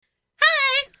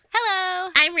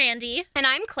Randy. And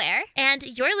I'm Claire.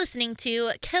 And you're listening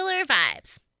to Killer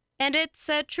Vibes. And it's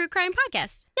a true crime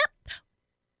podcast. Yep.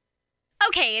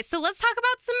 Okay, so let's talk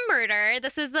about some murder.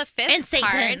 This is the fifth And Satan.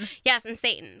 part. Yes, and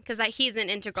Satan, because he's an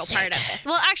integral part of this.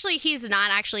 Well, actually, he's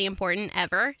not actually important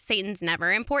ever. Satan's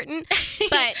never important,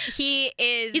 but he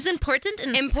is. He's important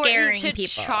and important scaring to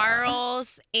people.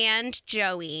 Charles and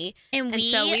Joey, and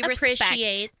so we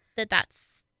appreciate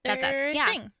that's their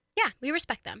thing. Yeah, we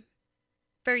respect them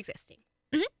for existing.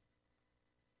 Mm-hmm.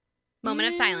 Moment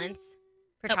of silence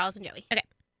for Charles and Joey. Okay.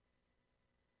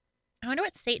 I wonder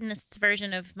what Satanists'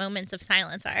 version of moments of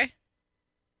silence are.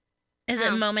 Is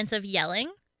it moments of yelling?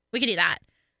 We could do that.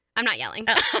 I'm not yelling.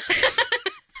 Oh.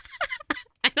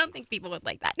 I don't think people would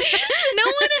like that. No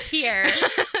one is here.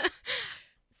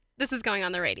 This is going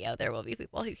on the radio. There will be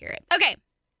people who hear it. Okay.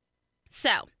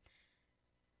 So,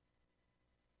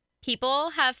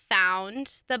 people have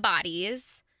found the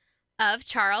bodies of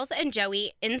Charles and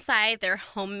Joey inside their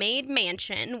homemade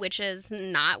mansion, which is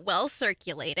not well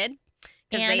circulated.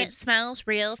 And it smells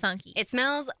real funky. It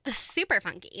smells super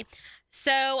funky.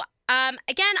 So,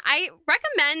 again, I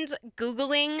recommend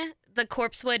Googling the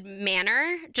Corpsewood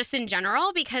Manor just in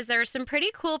general because there are some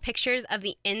pretty cool pictures of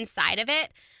the inside of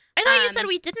it. I thought you said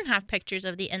we didn't have pictures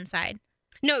of the inside.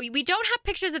 No, we don't have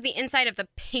pictures of the inside of the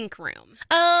pink room.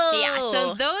 Oh. Yeah,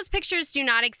 so those pictures do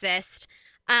not exist.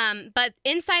 But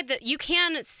inside you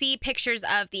can see pictures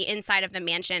of the inside of the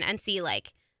mansion and see,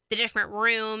 like, the different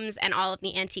rooms and all of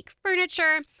the antique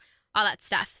furniture, all that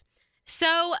stuff.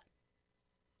 So,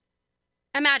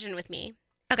 imagine with me.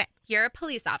 Okay. You're a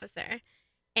police officer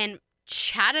in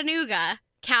Chattanooga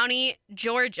County,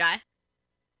 Georgia.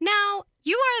 Now,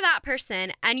 you are that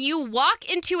person, and you walk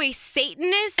into a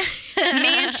Satanist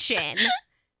mansion,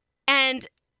 and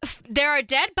there are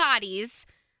dead bodies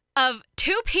of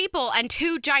 2 people and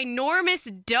 2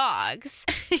 ginormous dogs.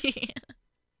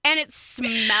 And it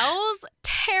smells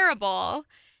terrible.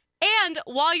 And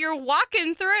while you're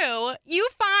walking through, you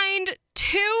find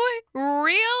 2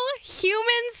 real human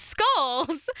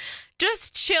skulls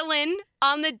just chilling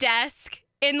on the desk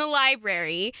in the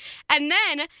library. And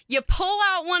then you pull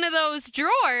out one of those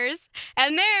drawers,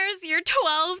 and there's your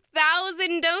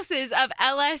 12,000 doses of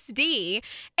LSD.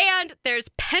 And there's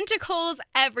pentacles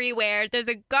everywhere. There's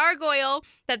a gargoyle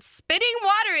that's spitting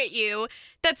water at you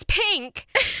that's pink.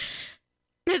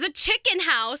 There's a chicken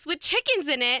house with chickens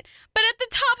in it, but at the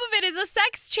top of it is a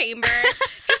sex chamber.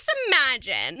 Just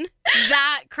imagine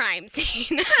that crime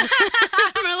scene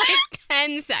for like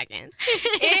 10 seconds.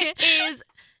 It is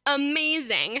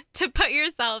amazing to put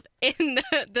yourself in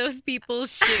those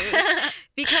people's shoes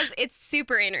because it's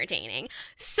super entertaining.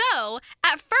 So,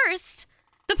 at first,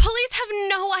 the police have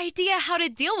no idea how to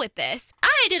deal with this.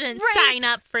 I didn't sign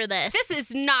up for this. This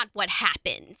is not what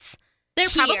happens. They're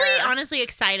probably honestly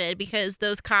excited because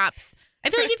those cops, I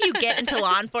feel like if you get into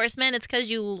law enforcement, it's because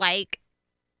you like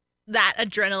that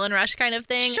adrenaline rush kind of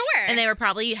thing. Sure. And they were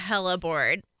probably hella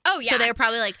bored. Oh, yeah. So they were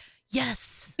probably like,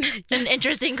 yes. An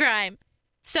interesting crime.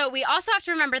 So we also have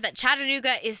to remember that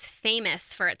Chattanooga is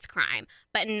famous for its crime,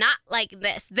 but not like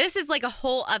this. This is like a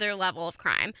whole other level of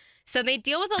crime. So they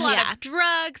deal with a lot of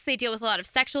drugs, they deal with a lot of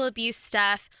sexual abuse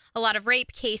stuff, a lot of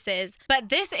rape cases, but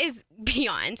this is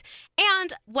beyond.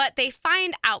 And what they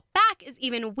find out back is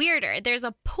even weirder. There's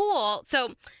a pool.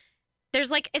 So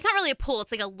there's like, it's not really a pool,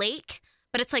 it's like a lake,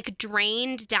 but it's like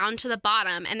drained down to the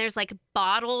bottom, and there's like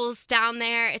bottles down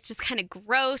there. It's just kind of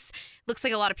gross. Looks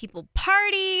like a lot of people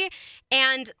party,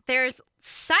 and there's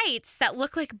sites that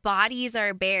look like bodies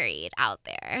are buried out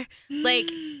there. Like,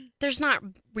 there's not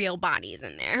real bodies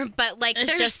in there, but like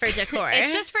it's just for decor.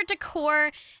 It's just for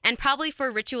decor and probably for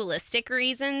ritualistic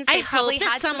reasons. I They probably hope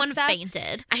that had some someone stuff.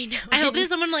 fainted. I know. I hope that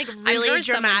someone like really sure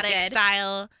someone dramatic did.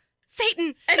 style.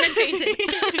 Satan, and then fainted.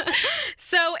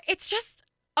 So it's just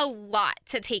a lot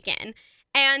to take in.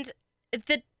 And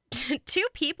the 2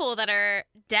 people that are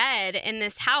dead in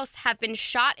this house have been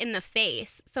shot in the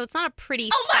face. So it's not a pretty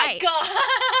sight. God.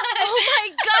 Oh my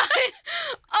God.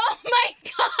 Oh my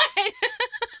God.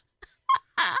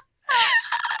 I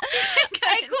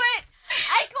quit.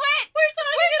 We're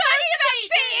talking about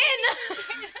Satan.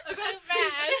 That's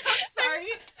bad. I'm sorry.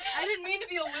 I didn't mean to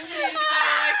be illuminated.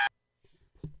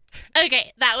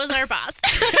 Okay, that was our boss.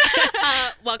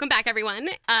 Welcome back, everyone.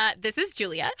 This is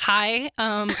Julia. Hi.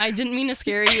 I didn't mean to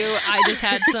scare you. I just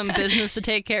had some business to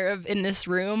take care of in this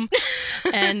room.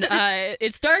 And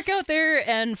it's dark out there.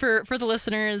 And for the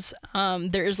listeners,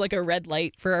 there is like a red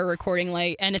light for our recording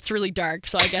light. And it's really dark.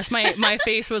 So I guess my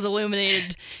face was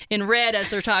illuminated in red as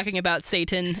they're talking about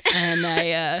Satan. And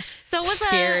I So it was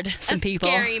scared some people.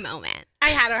 Scary moment. I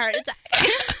had a heart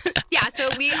attack. Yeah, so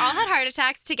we all had heart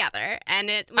attacks together, and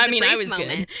it was I a mean, brief I was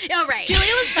moment. Oh, right.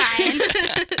 Julia was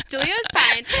fine. Julia was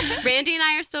fine. Randy and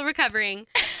I are still recovering,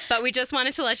 but we just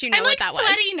wanted to let you know I'm what like that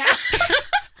sweaty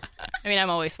now. I mean, I'm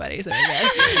always sweaty, so we're good.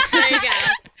 was. There you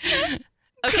go.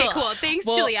 Okay, cool. Thanks,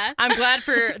 Well, Julia. I'm glad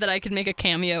that I could make a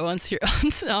cameo on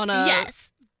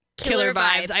Yes. Killer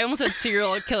vibes. I almost said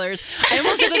serial killers. I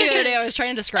almost said that the other day. I was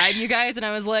trying to describe you guys, and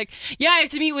I was like, "Yeah, I have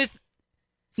to meet with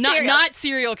not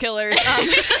serial killers."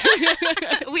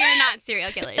 We are not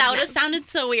serial killers. That would have sounded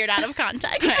so weird out of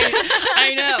context.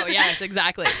 I know. Yes,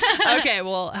 exactly. Okay,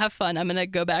 well, have fun. I'm gonna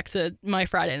go back to my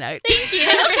Friday night. Thank you.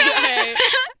 Okay.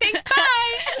 Thanks.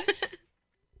 Bye.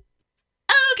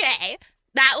 Okay.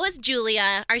 That was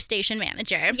Julia, our station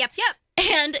manager. Yep.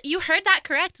 And you heard that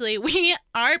correctly. We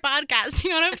are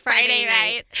podcasting on a Friday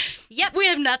night. Yep. We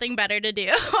have nothing better to do,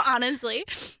 honestly.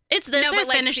 It's this No, or but,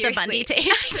 like, finish the Bundy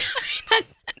seriously. tapes.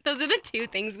 Those are the two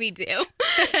things we do.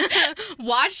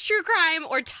 Watch true crime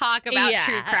or talk about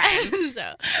true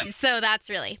crime. So that's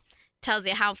really tells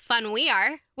you how fun we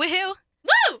are. Woohoo.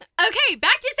 Woo! Okay,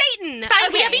 back to Satan. It's fine.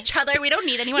 Okay. We have each other. We don't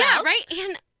need anyone Yeah, else. right?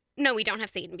 And no, we don't have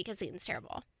Satan because Satan's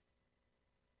terrible.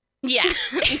 Yeah.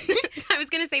 I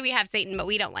was going to say we have Satan, but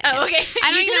we don't like him. Oh, okay.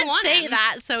 I don't you even didn't want say him.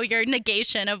 that, so your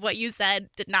negation of what you said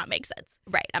did not make sense.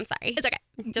 Right, I'm sorry. It's okay.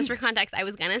 Just for context, I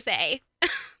was going to say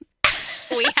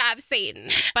we have Satan,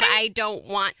 but I don't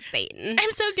want Satan.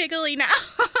 I'm so giggly now.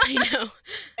 I know.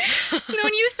 You know,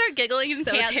 when you start giggling and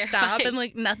So can't stop terrifying. and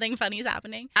like nothing funny's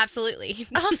happening. Absolutely.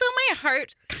 Also, my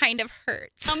heart kind of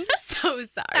hurts. I'm so sorry.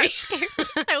 That scared me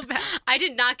so bad. I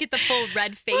did not get the full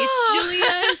red face,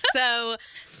 Julia, so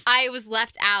I was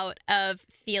left out of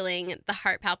feeling the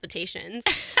heart palpitations.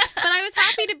 But I was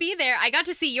happy to be there. I got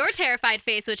to see your terrified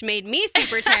face, which made me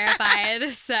super terrified.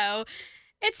 So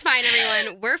it's fine,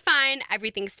 everyone. We're fine.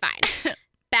 Everything's fine.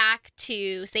 Back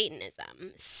to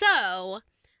Satanism. So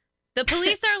the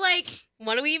police are like,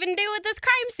 what do we even do with this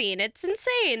crime scene? It's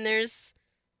insane. There's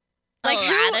like, a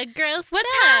who, lot of gross what's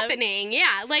stuff. happening?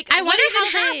 Yeah, like, I what wonder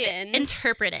even how they happened?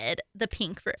 interpreted the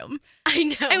pink room. I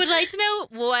know. I would like to know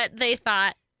what they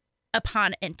thought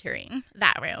upon entering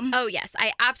that room. Oh yes,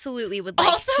 I absolutely would like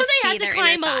Also, to they see had to their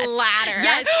climb inner a thoughts. ladder.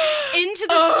 Yes, into this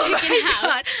Oh chicken my house.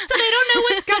 God. So they don't know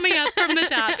what's coming up from the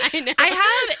top. I know. I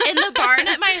have in the barn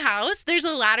at my house, there's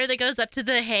a ladder that goes up to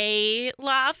the hay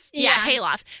loft. Yeah, Yeah. hay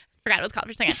loft. Forgot what it was called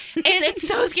for a second. And it's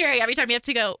so scary every time you have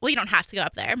to go. Well, you don't have to go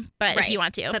up there, but Right. if you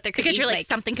want to. But there could because be, you're like, like-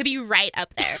 something could be right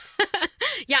up there.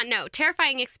 Yeah, no,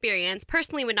 terrifying experience.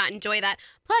 Personally, would not enjoy that.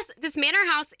 Plus, this manor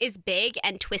house is big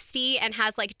and twisty and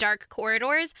has like dark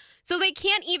corridors, so they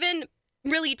can't even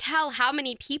really tell how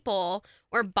many people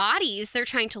or bodies they're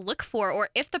trying to look for, or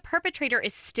if the perpetrator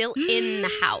is still in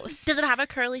the house. Does it have a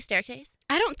curly staircase?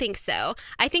 I don't think so.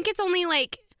 I think it's only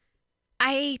like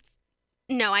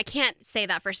No, I can't say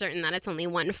that for certain that it's only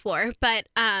one floor, but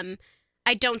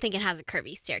I don't think it has a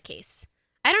curvy staircase.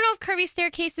 I don't know if curvy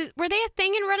staircases were they a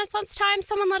thing in Renaissance time?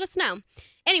 Someone let us know.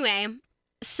 Anyway,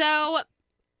 so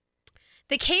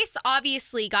the case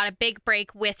obviously got a big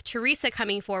break with Teresa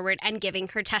coming forward and giving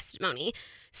her testimony.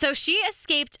 So she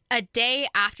escaped a day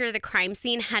after the crime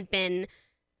scene had been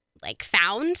like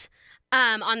found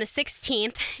on the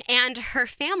 16th, and her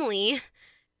family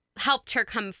helped her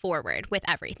come forward with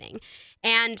everything.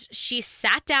 And she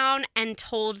sat down and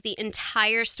told the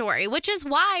entire story, which is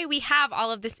why we have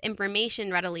all of this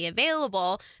information readily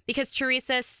available, because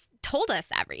Teresa told us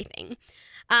everything.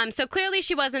 So clearly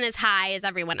she wasn't as high as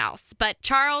everyone else, but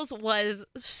Charles was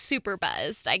super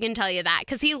buzzed. I can tell you that,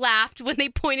 because he laughed when they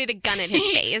pointed a gun at his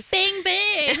face. Bang,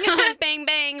 bang. Bang,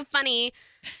 bang, funny.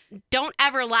 Don't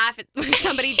ever laugh if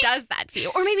somebody does that to you.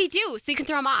 Or maybe do, so you can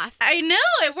throw him off. I know,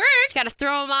 it worked. You gotta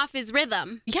throw him off his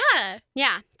rhythm. Yeah.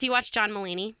 Yeah. Do you watch John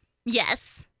Mulaney?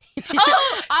 Yes.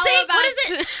 Oh, All safe. about- What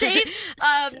is it? Safe.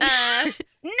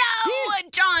 No!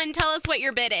 John, tell us what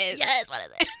your bit is. Yes, what is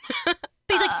it?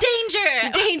 He's like,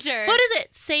 danger. Danger. What is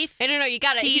it? Safe. I don't know. You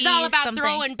got it. D He's all about something.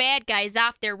 throwing bad guys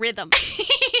off their rhythm.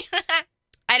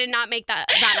 I did not make that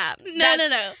up. No.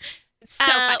 That's so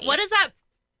funny. What is that?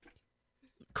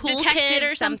 Cool Detective Kid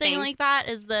or something. something like that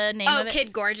is the name Oh, of it.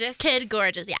 Kid Gorgeous. Kid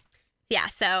Gorgeous, yeah. Yeah,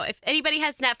 so if anybody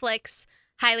has Netflix,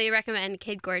 highly recommend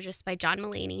Kid Gorgeous by John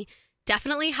Mulaney.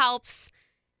 Definitely helps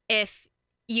if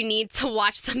you need to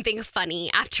watch something funny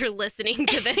after listening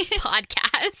to this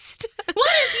podcast.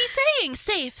 What is he saying?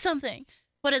 Safe something.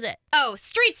 What is it? Oh,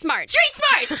 Street Smarts. Street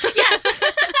Smarts! Yes!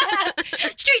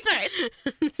 Street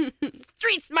Smarts.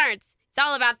 Street Smarts. It's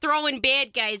all about throwing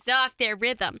bad guys off their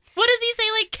rhythm. What does he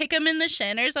say? Like, kick him in the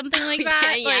shin or something like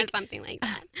that? Yeah, Like, something like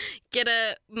that. Get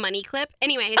a money clip.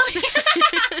 Anyways.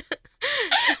 Oh,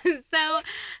 So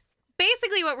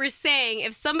basically what we're saying,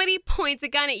 if somebody points a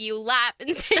gun at you, laugh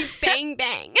and say bang,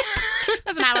 bang.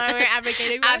 That's not what we're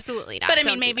advocating for. Absolutely not. But I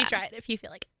Don't mean, do maybe that. try it if you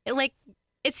feel like it. Like,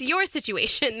 it's your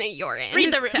situation that you're in.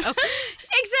 Read the room. So,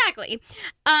 exactly.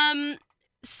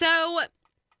 So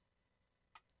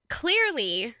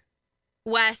clearly,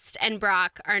 West and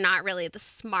Brock are not really the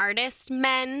smartest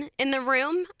men in the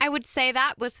room. I would say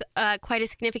that with quite a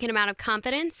significant amount of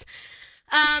confidence.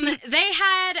 They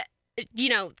had,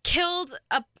 killed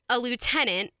a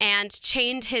lieutenant and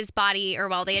chained his body,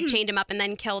 they had chained him up and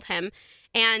then killed him.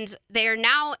 And they are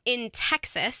now in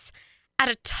Texas at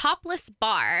a topless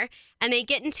bar, and they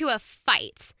get into a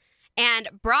fight. And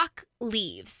Brock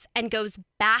leaves and goes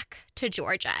back to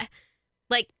Georgia.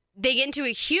 Like, they get into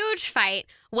a huge fight.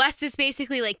 West is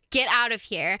basically like, get out of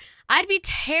here. I'd be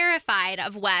terrified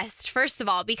of West, first of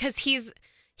all, because he's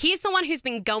the one who's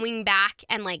been going back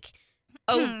and like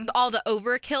all the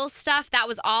overkill stuff. That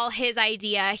was all his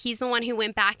idea. He's the one who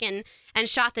went back and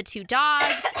shot the 2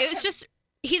 dogs.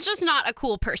 He's just not a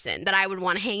cool person that I would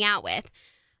want to hang out with.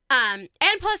 And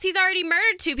plus, he's already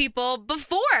murdered 2 people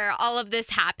before all of this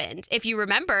happened. If you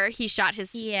remember, he shot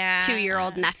his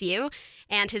 2-year-old nephew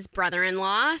and his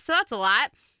brother-in-law. So that's a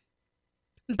lot.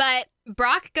 But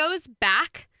Brock goes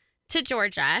back to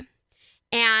Georgia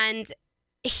and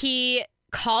he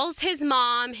calls his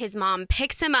mom. His mom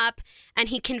picks him up and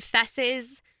he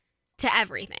confesses to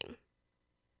everything.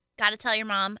 Gotta tell your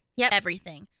mom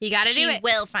everything. You gotta do it. She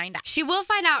will find out. She will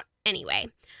find out anyway.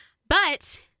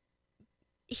 But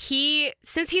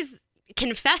since he's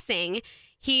confessing,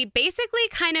 he basically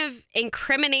kind of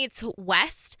incriminates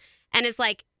West and is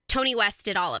like, Tony West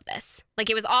did all of this. Like,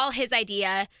 it was all his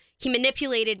idea. He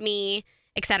manipulated me,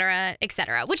 et cetera,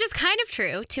 which is kind of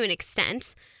true to an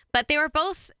extent. But they were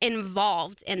both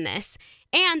involved in this.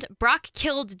 And Brock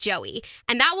killed Joey.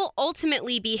 And that will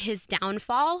ultimately be his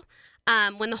downfall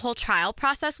when the whole trial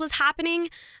process was happening,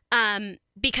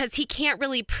 because he can't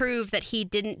really prove that he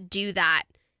didn't do that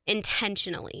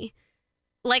intentionally.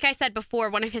 Like I said before,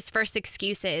 one of his first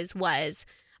excuses was,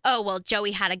 oh, well,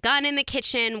 Joey had a gun in the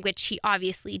kitchen, which he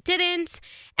obviously didn't.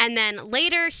 And then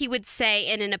later he would say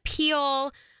in an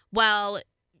appeal, well,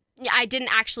 I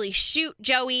didn't actually shoot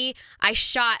Joey. I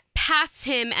shot past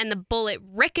him and the bullet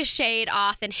ricocheted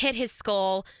off and hit his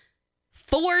skull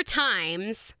 4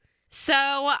 times. So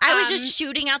I was just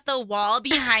shooting out the wall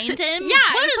behind him. Yeah,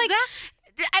 What it's is like that?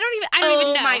 I don't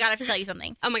even know. Oh my God, I have to tell you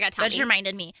something. Oh my God, tell That me. just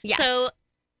reminded me. Yes. So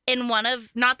in one of,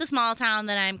 not the small town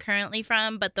that I'm currently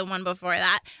from, but the one before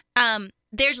that,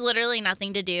 there's literally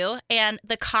nothing to do. And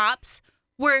the cops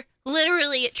were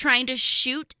literally trying to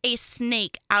shoot a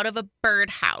snake out of a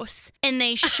birdhouse. And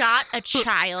they shot a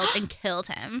child and killed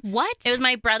him. What? It was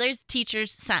my brother's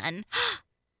teacher's son.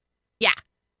 Yeah.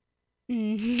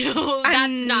 No,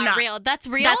 that's not real. That's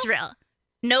real? That's real.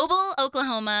 Noble,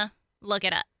 Oklahoma. Look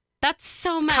it up. That's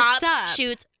so messed Cop up.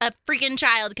 shoots a freaking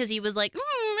child because he was like,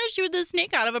 I shoot this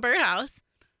snake out of a birdhouse.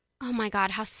 Oh my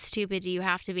God, how stupid do you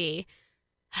have to be?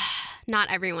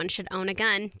 Not everyone should own a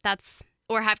gun.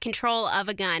 Or have control of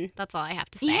a gun. That's all I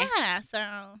have to say. Yeah,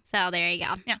 So there you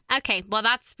go. Yeah. Okay, well,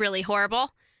 that's really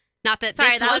horrible. Not that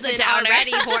Sorry, this that was a wasn't downer.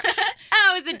 already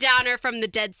that was a downer from the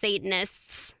dead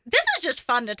Satanists. This is just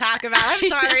fun to talk about. I'm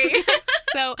sorry.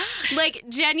 So, like,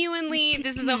 genuinely,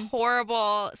 this is a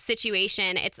horrible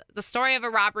situation. It's the story of a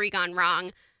robbery gone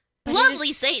wrong. But it Lovely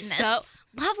is Satanists.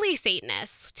 Lovely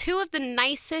Satanists. 2 of the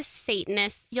nicest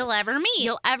Satanists You'll ever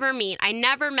meet. I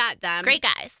never met them. Great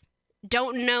guys.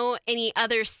 Don't know any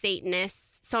other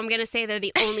Satanists, so I'm going to say they're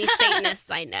the only Satanists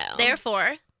I know.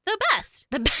 Therefore, the best.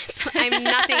 The best. I'm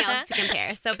nothing else to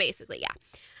compare. So basically, yeah.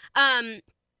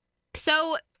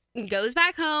 So goes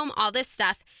back home, all this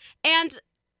stuff. And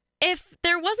if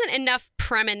there wasn't enough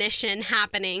premonition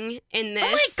happening in this.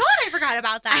 Oh my God, I forgot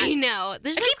about that. I know.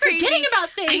 This I is keep crazy. forgetting about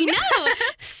things. I know.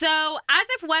 So, as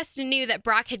if West knew that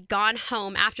Brock had gone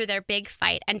home after their big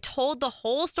fight and told the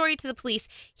whole story to the police,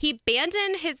 he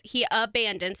abandoned his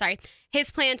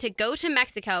plan to go to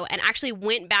Mexico and actually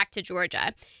went back to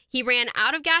Georgia. He ran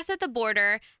out of gas at the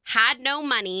border, had no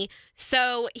money,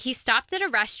 so he stopped at a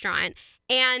restaurant.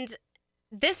 And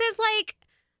this is like,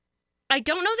 I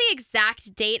don't know the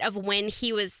exact date of when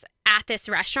he was at this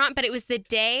restaurant, but it was the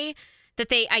day that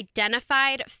they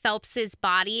identified Phelps's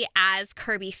body as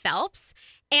Kirby Phelps.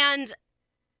 And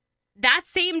that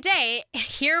same day,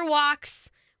 here walks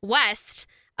West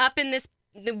up in this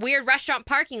weird restaurant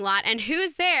parking lot. And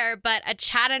who's there but a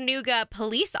Chattanooga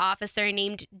police officer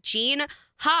named Gene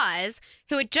Haas,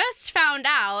 who had just found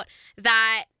out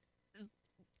that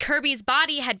Kirby's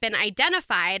body had been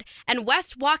identified, and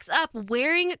West walks up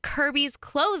wearing Kirby's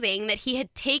clothing that he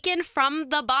had taken from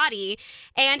the body,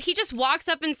 and he just walks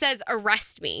up and says,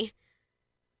 "Arrest me."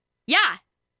 Yeah,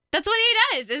 that's what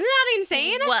he does. Isn't that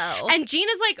insane? Whoa. And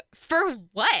Gina's like, "For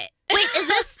what?" Wait,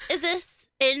 is this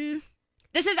in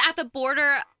This is at the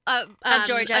border of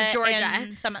Georgia?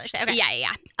 And some other state. Okay.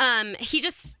 Yeah. He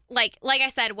just like I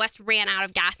said, West ran out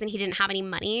of gas and he didn't have any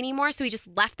money anymore, so he just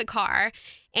left the car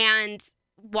and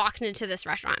walked into this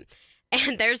restaurant.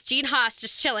 And there's Gene Haas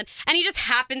just chilling, and he just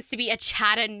happens to be a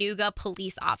Chattanooga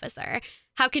police officer.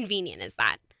 How convenient is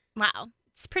that? Wow.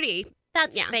 It's pretty.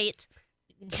 That's Yeah. fate.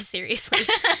 Seriously,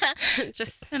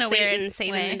 just In a Satan weird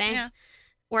saving way. the day, Yeah.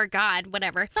 or God,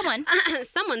 whatever. Someone.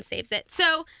 Someone saves it.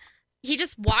 So he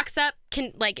just walks up,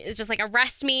 is just like,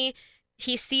 "Arrest me."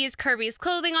 He sees Kirby's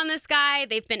clothing on this guy.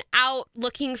 They've been out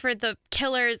looking for the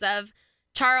killers of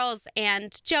Charles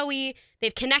and Joey.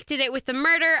 They've connected it with the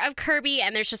murder of Kirby,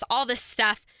 and there's just all this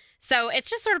stuff. So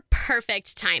it's just sort of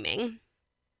perfect timing.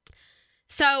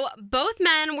 So both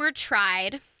men were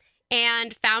tried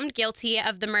and found guilty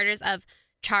of the murders of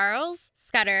Charles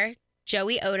Scudder,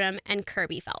 Joey Odom, and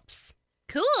Kirby Phelps.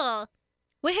 Cool.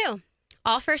 Woohoo.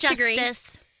 All first degree.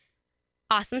 Justice.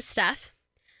 Awesome stuff.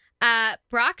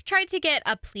 Brock tried to get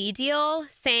a plea deal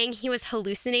saying he was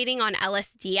hallucinating on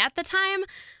LSD at the time,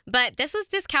 but this was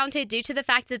discounted due to the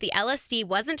fact that the LSD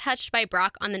wasn't touched by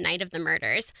Brock on the night of the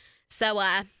murders. So,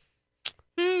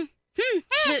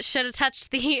 should have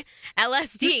touched the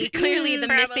LSD. Clearly the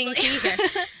missing key here.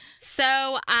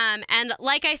 So, and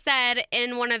like I said,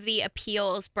 in one of the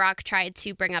appeals, Brock tried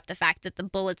to bring up the fact that the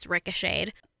bullets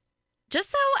ricocheted.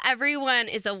 Just so everyone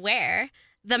is aware,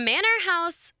 the manor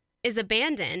house is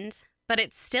abandoned, but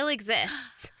it still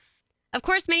exists. Of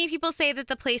course, many people say that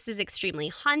the place is extremely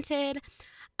haunted,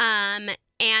 and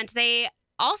they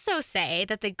also say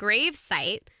that the grave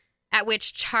site at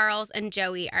which Charles and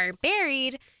Joey are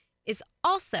buried is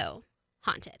also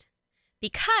haunted,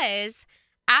 because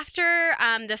after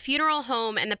the funeral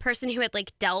home and the person who had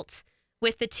dealt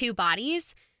with the two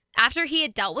bodies, after he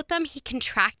had dealt with them, he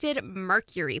contracted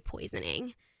mercury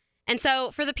poisoning. And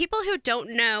so for the people who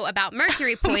don't know about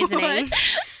mercury poisoning,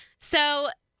 so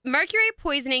mercury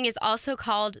poisoning is also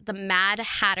called the Mad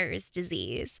Hatter's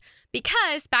disease,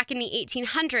 because back in the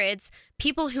 1800s,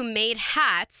 people who made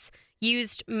hats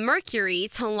used mercury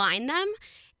to line them.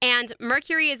 And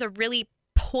mercury is a really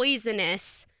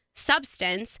poisonous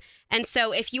substance. And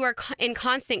so if you are in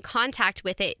constant contact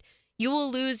with it, you will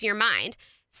lose your mind.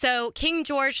 So King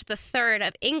George III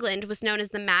of England was known as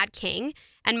the Mad King,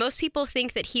 and most people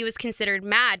think that he was considered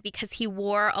mad because he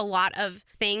wore a lot of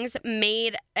things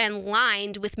made and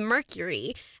lined with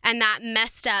mercury, and that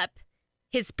messed up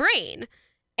his brain.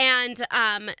 And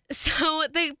so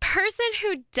the person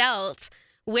who dealt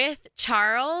with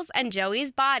Charles and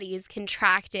Joey's bodies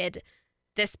contracted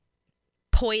this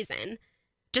poison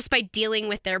just by dealing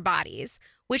with their bodies,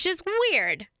 which is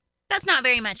weird. That's not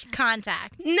very much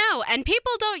contact. No, and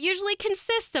people don't usually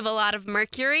consist of a lot of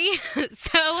mercury.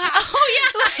 So, I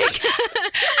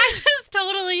just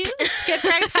totally skipped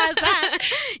right past that.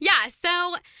 Yeah,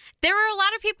 so there were a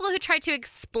lot of people who tried to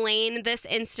explain this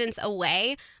instance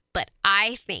away, but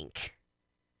I think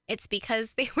it's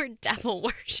because they were devil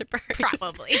worshippers.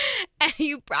 Probably. And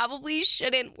you probably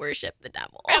shouldn't worship the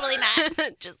devil. Probably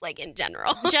not. Just in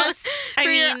general. Just,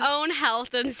 for your own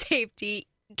health and safety.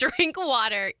 Drink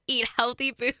water, eat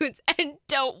healthy foods, and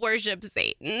don't worship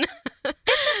Satan.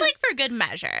 It's just for good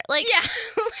measure. Yeah.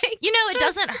 It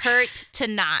doesn't hurt to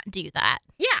not do that.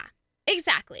 Yeah,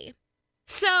 exactly.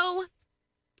 So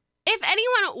if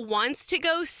anyone wants to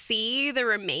go see the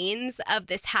remains of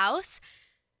this house,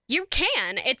 you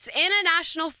can. It's in a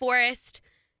national forest.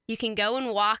 You can go and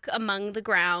walk among the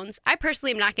grounds. I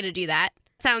personally am not going to do that.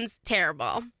 Sounds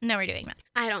terrible. No, we're doing that.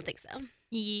 I don't think so.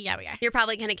 Yeah, we are. You're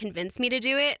probably going to convince me to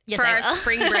do it Yes, for I our will.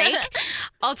 spring break.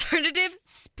 Alternative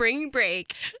spring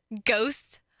break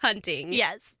ghost hunting.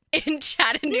 Yes. In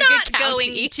Chattanooga Not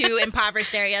County. going to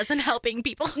impoverished areas and helping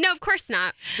people. No, of course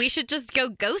not. We should just go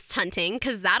ghost hunting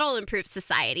because that'll improve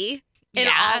society in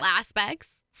Yeah. all aspects.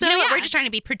 So You know what? yeah. We're just trying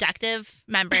to be productive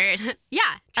members of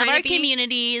Yeah. trying our to be,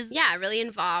 communities. Yeah, really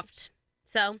involved.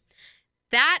 So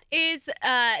that is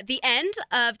the end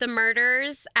of the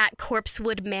murders at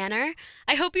Corpsewood Manor.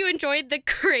 I hope you enjoyed the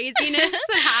craziness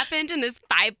that happened in this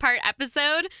 5-part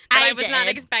episode that I was not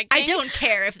did. expecting. I don't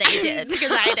care if they did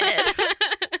because I did.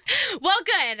 Well,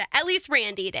 good. At least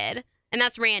Randy did. And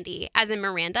that's Randy, as in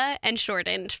Miranda, and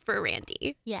shortened for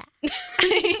Randy. Yeah.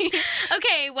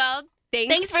 Okay, well,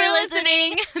 thanks Thanks for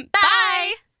listening. listening.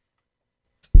 Bye.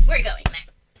 We're going there.